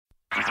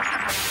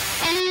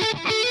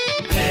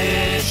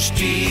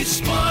HT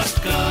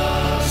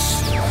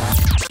Smartcast.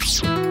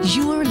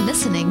 You are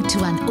listening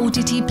to an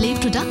OTT Play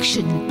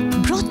production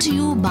brought to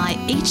you by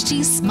HT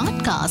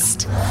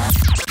Smartcast.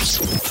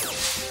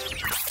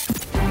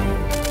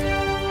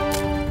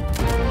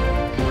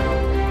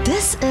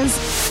 This is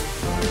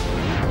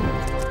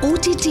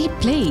OTT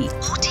Play.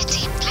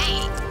 OTT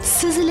Play.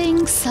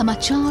 Sizzling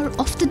Samachar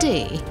of the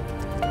Day.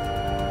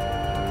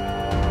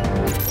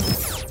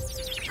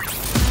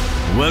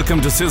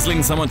 Welcome to Sizzling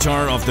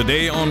Samachar of the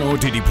Day on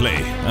OTT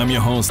Play. I'm your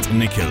host,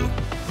 Nikhil.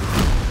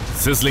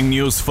 Sizzling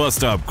news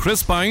first up.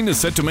 Chris Pine is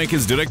set to make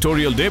his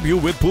directorial debut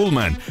with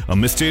Poolman, a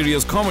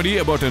mysterious comedy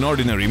about an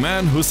ordinary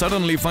man who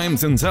suddenly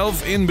finds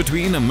himself in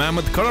between a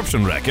mammoth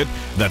corruption racket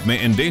that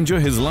may endanger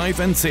his life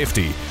and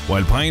safety.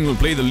 While Pine will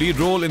play the lead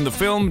role in the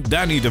film,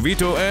 Danny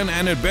DeVito and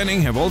Annette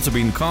Bening have also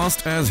been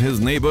cast as his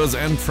neighbors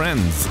and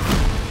friends.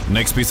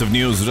 Next piece of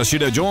news.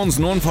 Rashida Jones,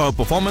 known for her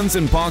performance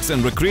in Parks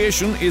and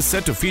Recreation, is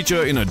set to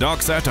feature in a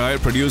dark satire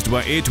produced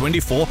by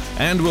A24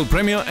 and will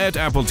premiere at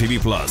Apple TV+.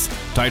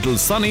 Titled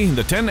Sunny,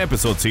 the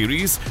 10-episode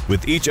series,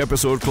 with each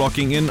episode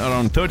clocking in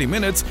around 30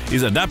 minutes,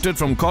 is adapted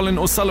from Colin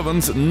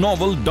O'Sullivan's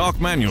novel Dark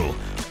Manual.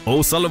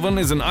 O'Sullivan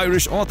is an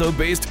Irish author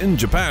based in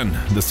Japan.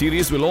 The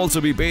series will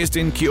also be based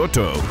in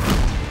Kyoto.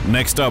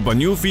 Next up, a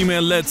new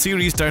female-led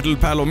series titled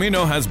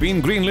Palomino has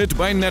been greenlit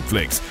by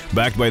Netflix.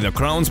 Backed by the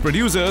Crown's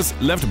producers,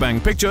 Left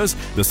Bank Pictures,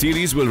 the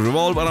series will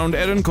revolve around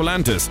Erin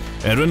Colantis.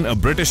 Erin, a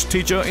British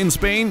teacher in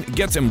Spain,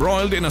 gets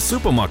embroiled in a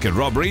supermarket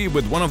robbery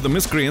with one of the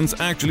miscreants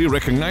actually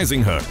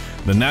recognizing her.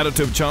 The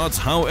narrative charts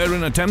how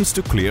Erin attempts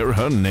to clear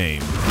her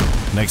name.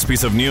 Next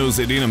piece of news,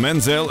 Idina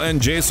Menzel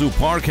and Jae-Soo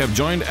Park have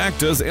joined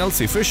actors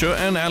Elsie Fisher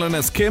and Alan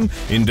S. Kim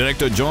in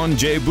director John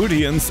J.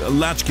 Budian's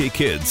Latchkey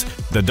Kids.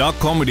 The dark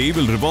comedy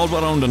will revolve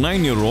around a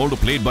 9-year-old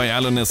played by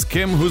Alan S.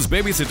 Kim whose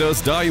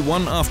babysitters die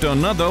one after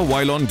another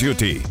while on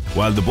duty.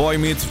 While the boy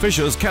meets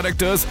Fisher's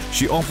characters,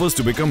 she offers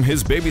to become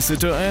his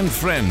babysitter and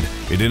friend.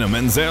 Idina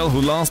Menzel, who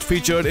last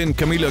featured in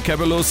Camila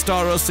Cabello's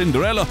starrer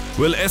Cinderella,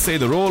 will essay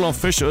the role of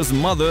Fisher's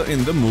mother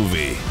in the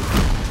movie.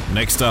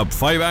 Next up,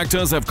 5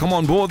 actors have come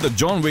on board the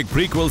John Wick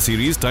prequel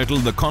series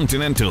titled The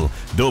Continental.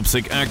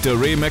 Dopesick actor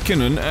Ray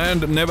McKinnon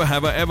and Never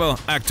Have I Ever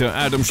actor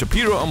Adam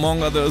Shapiro,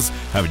 among others,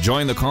 have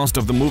joined the cast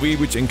of the movie,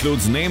 which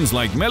includes names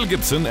like Mel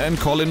Gibson and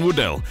Colin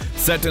Woodell.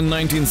 Set in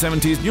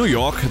 1970s New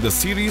York, the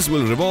series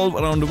will revolve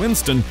around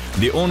Winston,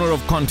 the owner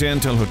of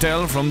Continental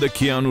Hotel from the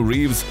Keanu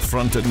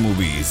Reeves-fronted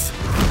movies.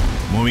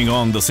 Moving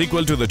on, the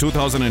sequel to the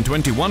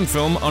 2021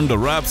 film Under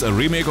Wraps, a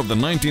remake of the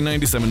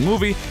 1997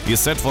 movie, is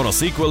set for a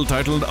sequel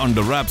titled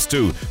Under Wraps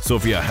 2.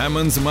 Sophia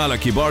Hammonds,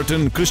 Malaki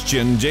Barton,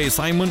 Christian J.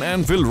 Simon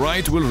and Phil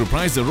Wright will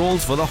reprise the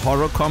roles for the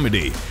horror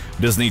comedy.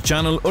 Disney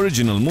Channel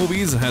Original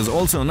Movies has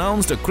also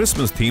announced a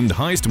Christmas-themed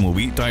heist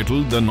movie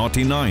titled The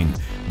Naughty Nine.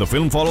 The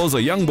film follows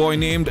a young boy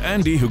named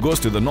Andy who goes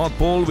to the North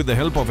Pole with the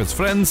help of his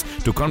friends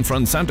to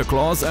confront Santa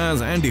Claus,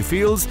 as Andy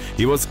feels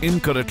he was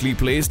incorrectly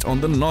placed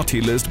on the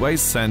naughty list by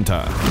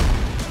Santa.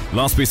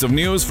 Last piece of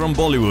news from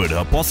Bollywood.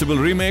 A possible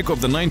remake of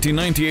the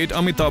 1998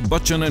 Amitabh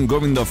Bachchan and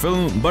Govinda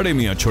film Bade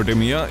Miyan Chote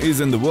Miyan is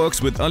in the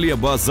works, with Ali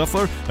Abbas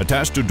Zafar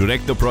attached to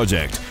direct the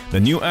project. The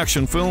new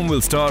action film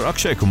will star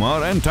Akshay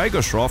Kumar and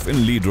Tiger Shroff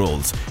in lead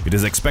roles. It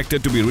is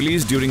expected to be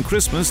released during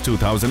Christmas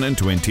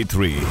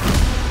 2023.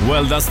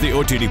 Well, that's the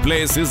OTT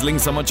Play Sizzling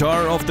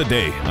Samachar of the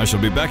day. I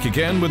shall be back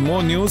again with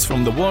more news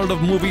from the world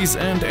of movies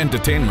and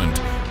entertainment.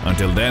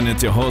 Until then,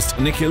 it's your host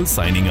Nikhil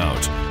signing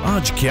out.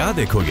 Aaj kya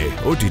dekhoge?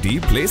 OTT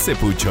Play se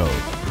poocho.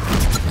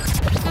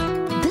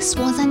 This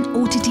was an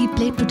OTT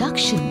Play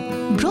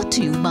production brought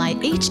to you by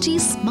HT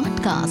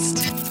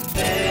Smartcast.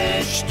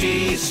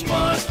 HT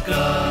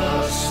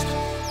Smartcast.